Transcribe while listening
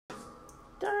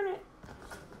Darn it.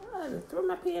 I threw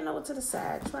my piano to the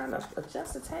side, trying to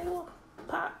adjust the table.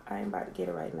 Pop. I ain't about to get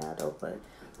it right now, though. But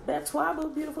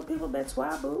Betwabu, beautiful people,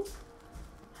 Betwabu.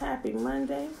 Happy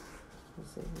Monday.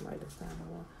 Let's see, write this down.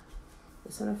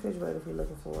 It's in the refrigerator if you're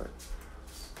looking for it.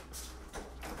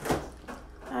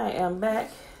 I am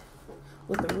back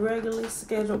with the regularly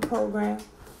scheduled program.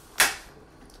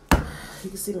 You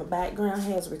can see my background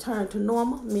has returned to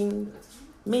normal,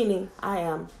 meaning I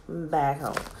am back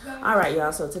home. All right,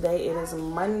 y'all. So today it is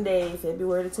Monday,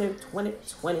 February 10th,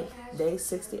 2020, day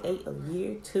 68 of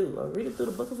year 2 of reading through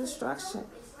the book of instruction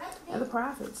and the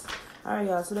prophets. All right,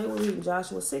 y'all. Today we're reading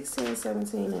Joshua 16,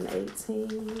 17, and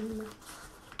 18.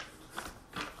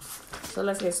 So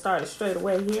let's get started straight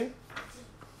away here.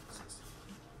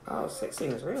 Oh,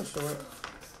 16 is real short.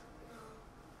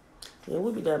 Yeah,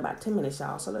 we'll be done about 10 minutes,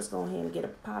 y'all. So let's go ahead and get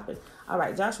it popping. All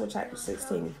right, Joshua chapter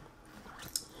 16.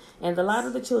 And the lot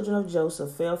of the children of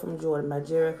Joseph fell from Jordan by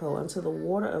Jericho unto the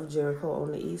water of Jericho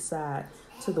on the east side,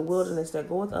 to the wilderness that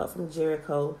goeth up from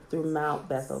Jericho through Mount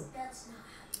Bethel.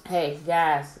 Hey,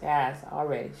 guys,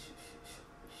 already.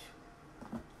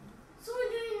 So we're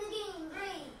doing the game,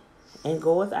 right? And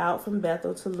goeth out from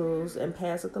Bethel to Luz, and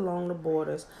passeth along the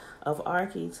borders of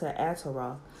Archi to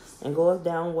Ataroth, and goeth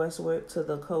down westward to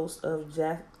the coast of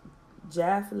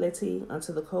Japhleti,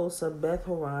 unto the coast of Beth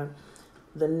Horon,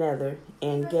 the nether,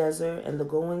 and Gezer, and the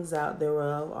goings out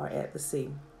thereof are at the sea.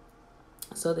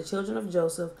 So the children of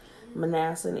Joseph,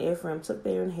 Manasseh, and Ephraim took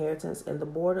their inheritance, and the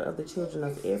border of the children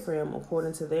of Ephraim,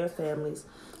 according to their families,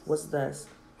 was thus.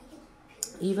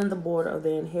 Even the border of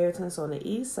their inheritance on the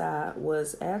east side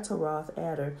was Ataroth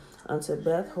Adar, unto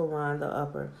Beth Horon the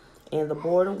upper. And the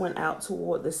border went out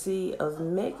toward the sea of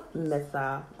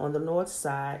Michmethah on the north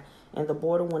side, and the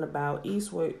border went about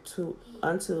eastward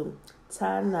unto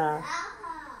Tanah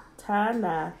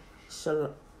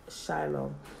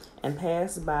Shiloh, and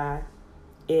passed by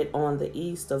it on the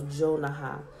east of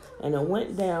Jonahah. And it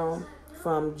went down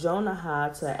from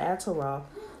Jonahah to Ataroth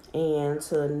and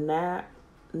to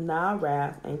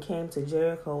Narath, and came to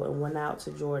Jericho, and went out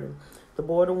to Jordan. The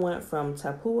border went from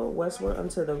Tappuah westward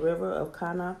unto the river of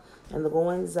Kana, and the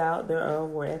goings out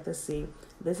thereof were at the sea.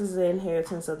 This is the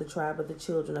inheritance of the tribe of the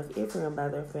children of Ephraim by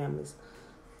their families.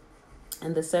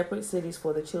 And the separate cities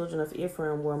for the children of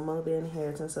Ephraim were among the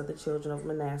inheritance of the children of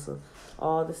Manasseh,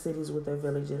 all the cities with their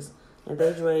villages. And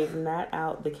they drave not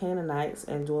out the Canaanites,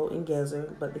 and dwelt in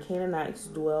Gezer, but the Canaanites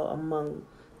dwell among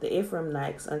the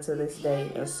Ephraimites unto this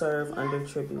day, and serve under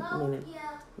tribute, meaning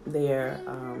they're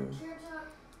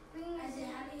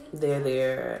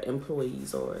their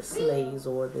employees or slaves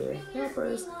or their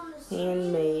helpers,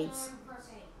 handmaids,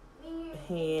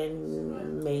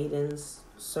 handmaidens,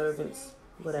 servants,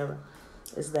 whatever.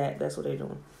 That's what they're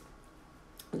doing.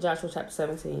 Joshua chapter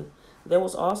 17. There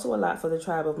was also a lot for the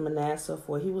tribe of Manasseh,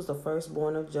 for he was the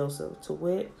firstborn of Joseph, to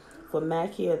wit, for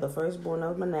Machir, the firstborn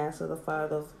of Manasseh, the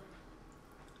father of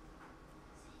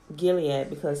Gilead,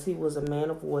 because he was a man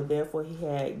of war. Therefore he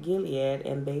had Gilead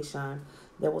and Bashan.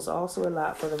 There was also a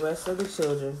lot for the rest of the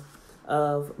children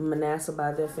of Manasseh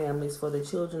by their families, for the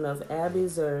children of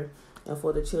Abiezer, and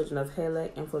for the children of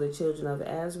Helek, and for the children of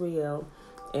Azriel,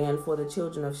 and for the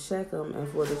children of Shechem, and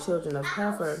for the children of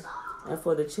Hefer, and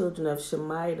for the children of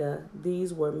Shemida.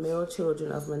 These were male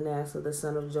children of Manasseh, the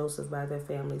son of Joseph, by their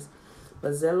families.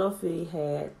 But Zelophehad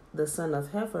had the son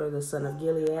of Hefer, the son of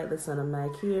Gilead, the son of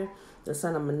Machir, the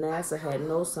son of Manasseh, had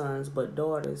no sons, but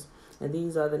daughters. And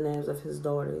these are the names of his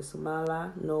daughters: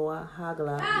 Mahlah, Noah,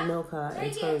 Haglah, Milcah,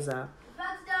 and Tirzah.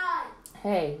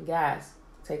 Hey, guys,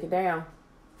 take it down.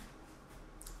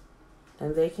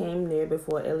 And they came near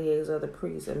before Eleazar the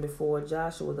priest, and before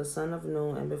Joshua the son of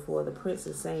Nun, and before the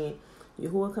princes, saying,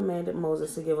 Yahuwah commanded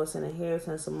Moses to give us an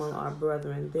inheritance among our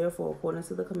brethren. Therefore, according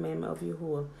to the commandment of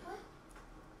Yahuwah,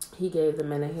 he gave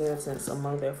them an inheritance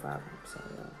among their fathers. So,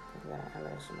 I got an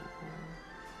eyelash in my hand.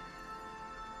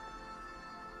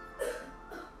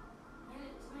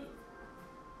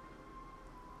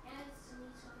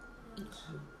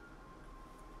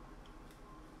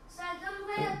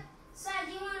 Side,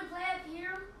 do you want to play up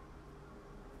here?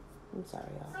 I'm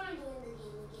sorry, y'all. Someone doing the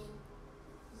game again.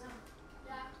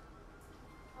 Yeah.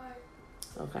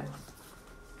 Okay.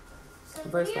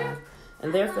 Verse 5. And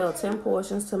there fell 10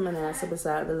 portions to Manasseh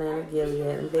beside the land of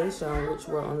Gilead and Bashan, which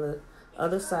were on the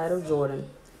other side of Jordan,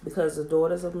 because the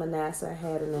daughters of Manasseh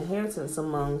had an inheritance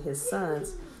among his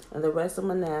sons, and the rest of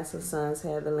Manasseh's sons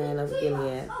had the land of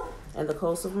Gilead. And the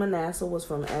coast of Manasseh was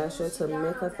from Asher to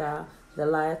Michmethah, that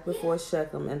lieth before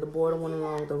Shechem, and the border went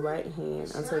along the right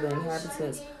hand unto the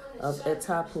inhabitants of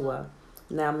Etappuah.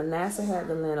 Now Manasseh had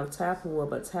the land of Tappuah,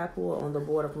 but Tappuah on the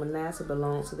border of Manasseh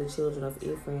belonged to the children of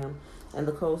Ephraim, and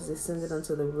the coast descended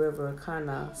unto the river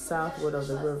Kanah, southward of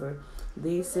the river.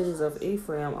 These cities of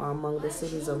Ephraim are among the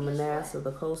cities of Manasseh.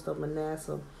 The coast of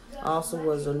Manasseh also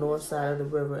was the north side of the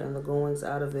river, and the goings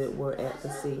out of it were at the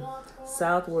sea.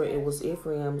 Southward it was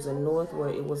Ephraim's, and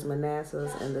northward it was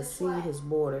Manasseh's, and the sea his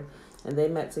border. And they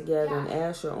met together in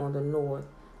Asher on the north,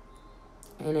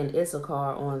 and in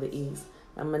Issachar on the east.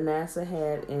 And Manasseh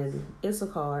had in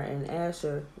Issachar and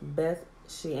Asher Beth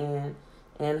Shean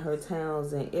and her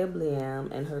towns, and Ibleam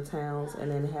and her towns,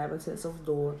 and the inhabitants of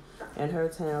Dor and her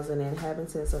towns, and the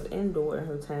inhabitants of Endor and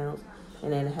her towns,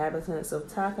 and the inhabitants of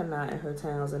Takanah and her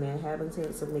towns, and the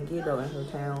inhabitants of Megiddo and her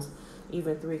towns,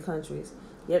 even 3 countries.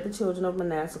 Yet the children of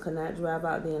Manasseh could not drive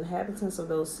out the inhabitants of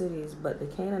those cities, but the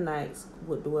Canaanites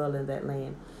would dwell in that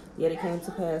land. Yet it came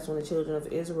to pass, when the children of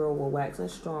Israel were waxing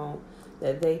strong,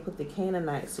 that they put the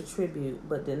Canaanites to tribute,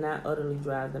 but did not utterly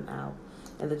drive them out.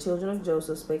 And the children of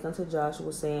Joseph spake unto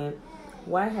Joshua, saying,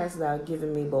 Why hast thou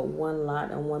given me but one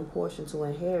lot and one portion to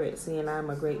inherit, seeing I am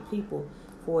a great people,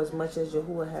 for as much as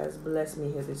Yahuwah has blessed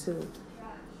me hitherto?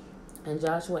 And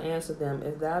Joshua answered them,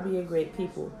 If thou be a great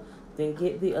people, then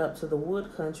get thee up to the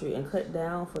wood country, and cut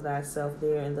down for thyself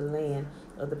there in the land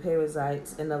of the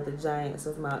Perizzites and of the giants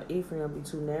of Mount Ephraim be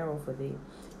too narrow for thee.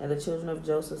 And the children of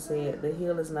Joseph said, The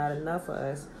hill is not enough for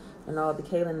us, and all the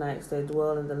Canaanites that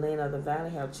dwell in the land of the valley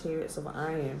have chariots of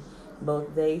iron,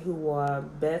 both they who are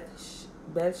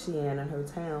Bethshean and her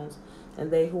towns, and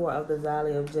they who are of the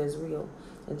valley of Jezreel.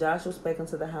 And Joshua spake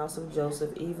unto the house of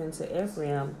Joseph, even to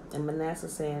Ephraim and Manasseh,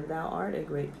 saying, Thou art a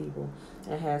great people,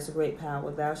 and hast great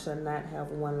power. Thou shalt not have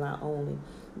one lot only,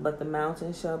 but the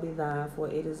mountain shall be thine, for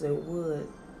it is a wood,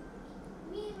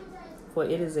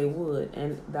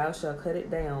 and thou shalt cut it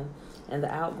down, and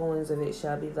the outgoings of it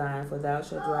shall be thine, for thou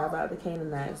shalt drive out the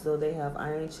Canaanites, though they have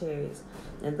iron chariots,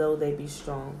 and though they be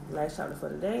strong. Last chapter for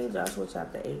today, Joshua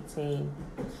chapter 18.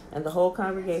 And the whole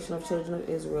congregation of children of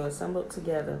Israel assembled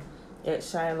together at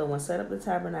Shiloh, and set up the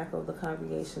tabernacle of the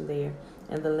congregation there,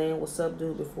 and the land was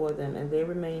subdued before them. And there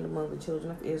remained among the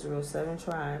children of Israel 7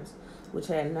 tribes, which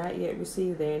had not yet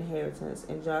received their inheritance.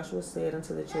 And Joshua said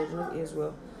unto the children of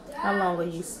Israel, How long are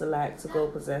ye slack to go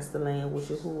possess the land which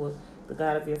Yahuwah, the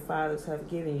God of your fathers, have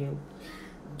given you?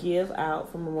 Give out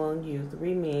from among you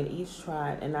 3 men each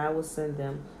tribe, and I will send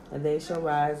them, and they shall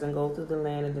rise and go through the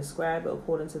land and describe it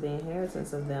according to the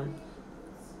inheritance of them.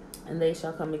 And they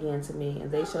shall come again to me,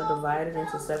 and they shall divide it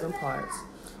into 7 parts.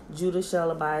 Judah shall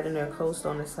abide in their coast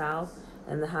on the south,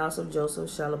 and the house of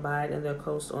Joseph shall abide in their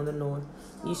coast on the north.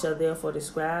 Ye shall therefore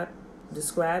describe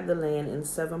the land in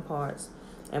 7 parts,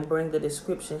 and bring the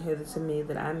description hither to me,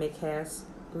 that I may cast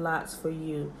lots for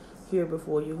you here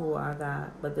before Yahuwah our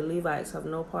God. But the Levites have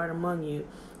no part among you,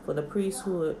 for the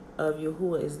priesthood of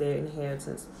Yahuwah is their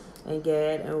inheritance. And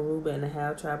Gad and Reuben and the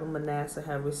half tribe of Manasseh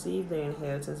have received their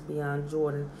inheritance beyond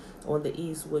Jordan on the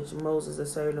east, which Moses the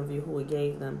servant of Yahuwah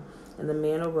gave them. And the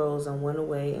men arose and went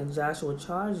away, and Joshua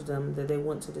charged them that they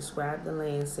went to describe the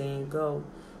land, saying, Go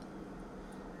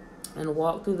and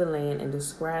walk through the land and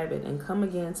describe it, and come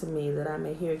again to me, that I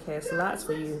may here cast lots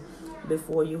for you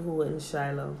before Yahuwah in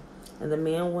Shiloh. And the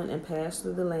men went and passed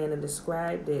through the land and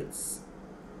described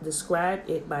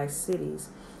it by cities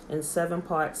in 7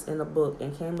 parts in a book,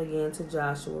 and came again to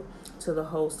Joshua to the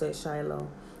host at Shiloh.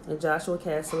 And Joshua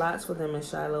cast lots for them in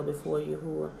Shiloh before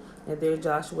Yahuwah. And there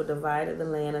Joshua divided the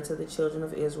land unto the children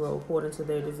of Israel according to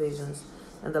their divisions.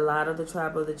 And the lot of the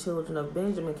tribe of the children of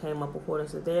Benjamin came up according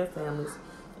to their families,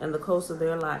 and the coast of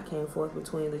their lot came forth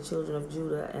between the children of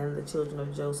Judah and the children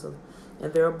of Joseph.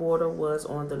 And their border was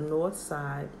on the north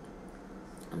side.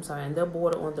 And their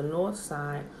border on the north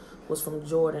side was from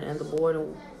Jordan, and the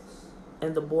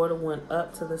border went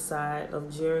up to the side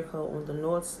of Jericho on the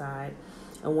north side,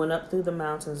 and went up through the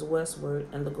mountains westward,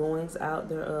 and the goings out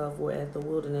thereof were at the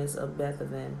wilderness of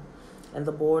Bethaven. And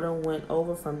the border went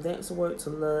over from thenceward to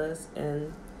Luz,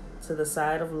 and to the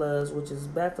side of Luz, which is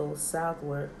Bethel,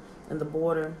 southward, and the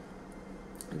border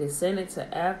descended to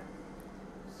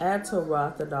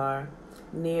Atarothadar,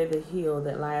 near the hill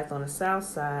that lieth on the south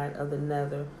side of the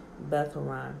nether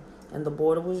Betharon. And the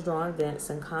border was drawn thence,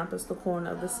 and compassed the corner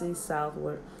of the sea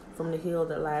southward, from the hill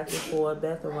that lieth before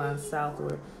Betharon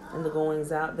southward, and the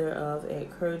goings out thereof at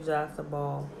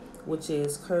Kirjathabal, which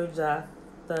is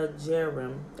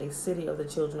Kirjathajearim, a city of the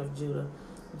children of Judah.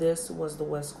 This was the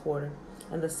west quarter.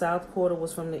 And the south quarter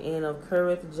was from the end of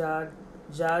Kirith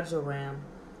Jajaram,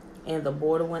 and the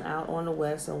border went out on the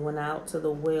west, and went out to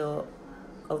the well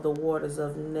of the waters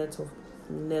of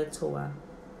Nephtoah.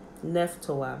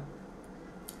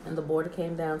 And the border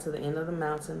came down to the end of the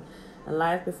mountain, and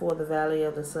lieth before the valley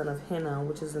of the son of Hinnom,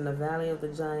 which is in the valley of the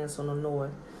giants on the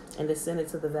north, and descended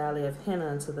to the valley of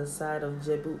Hinnom to the side of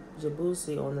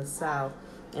Jebusi on the south,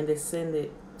 and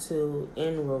descended to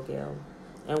Enrogel,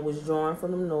 and was drawn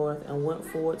from the north, and went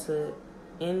forward to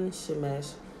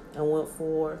En-shemesh, and went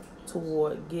forward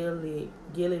toward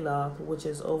Gililoth, which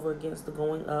is over against the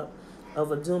going up of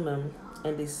Adumim,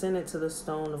 and descended to the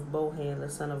stone of Bohan, the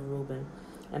son of Reuben,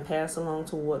 and passed along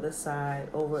toward the side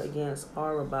over against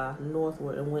Arabah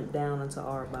northward, and went down unto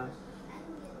Arabah.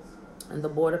 And the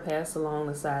border passed along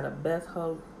the side of Beth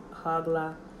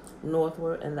Hoglah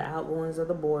northward, and the outgoings of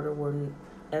the border were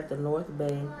at the north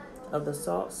bay of the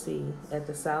Salt Sea, at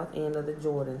the south end of the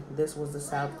Jordan. This was the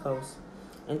south coast.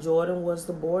 And Jordan was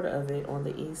the border of it on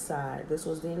the east side. This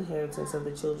was the inheritance of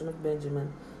the children of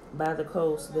Benjamin by the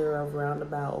coast thereof round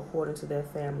about, according to their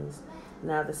families.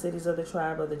 Now the cities of the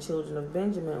tribe of the children of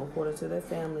Benjamin, according to their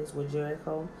families, were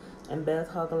Jericho, and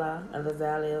Beth Hoglah, and the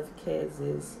valley of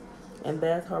Keziz, and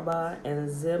Beth Harbah, and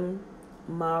Zemaraim,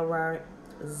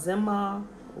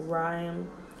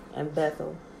 and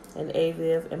Bethel, and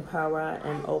Aviv, and Parah,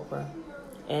 and Oprah,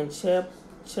 and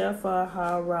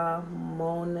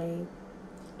Chephaharamoneh,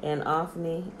 and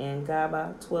Ophni, and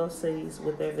Gaba, 12 cities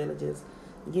with their villages,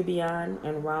 Gibeon,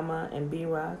 and Ramah, and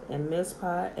Beeroth, and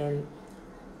Mizpah, and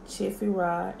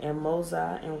Chephirah, and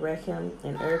Mozah, and Rechem,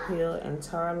 and Erpil, and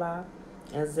Tarlah,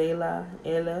 and Zela,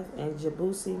 Eleph, and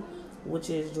Jebusi, which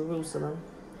is Jerusalem,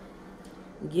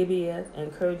 Gibeath,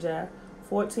 and Kirjath,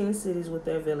 14 cities with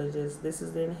their villages. This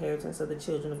is the inheritance of the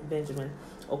children of Benjamin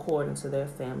according to their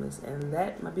families. And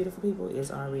that, my beautiful people,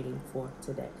 is our reading for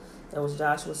today. That was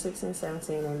Joshua 16,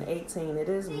 17, and 18. It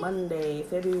is Monday,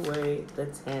 February the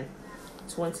 10th,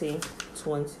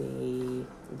 2020,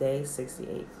 day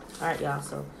 68. All right, y'all.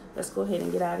 So let's go ahead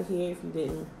and get out of here. If you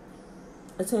didn't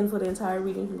attend for the entire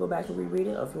reading, you can go back and reread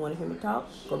it. Or if you want to hear me talk,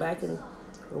 go back and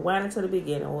rewind it to the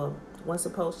beginning. Or once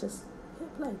it posts, just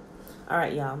hit play. All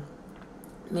right, y'all.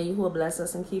 May Yahuwah bless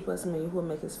us and keep us. May Yahuwah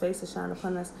make his face to shine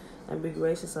upon us and be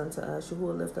gracious unto us.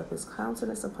 Yahuwah lift up his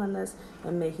countenance upon us,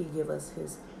 and may he give us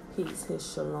his peace,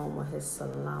 his shalom, or his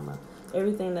salama.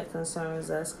 Everything that concerns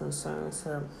us concerns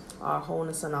him. Our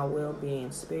wholeness and our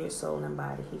well-being, spirit, soul, and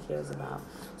body, he cares about.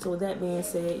 So with that being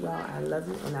said, y'all, I love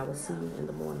you, and I will see you in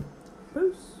the morning.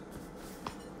 Peace.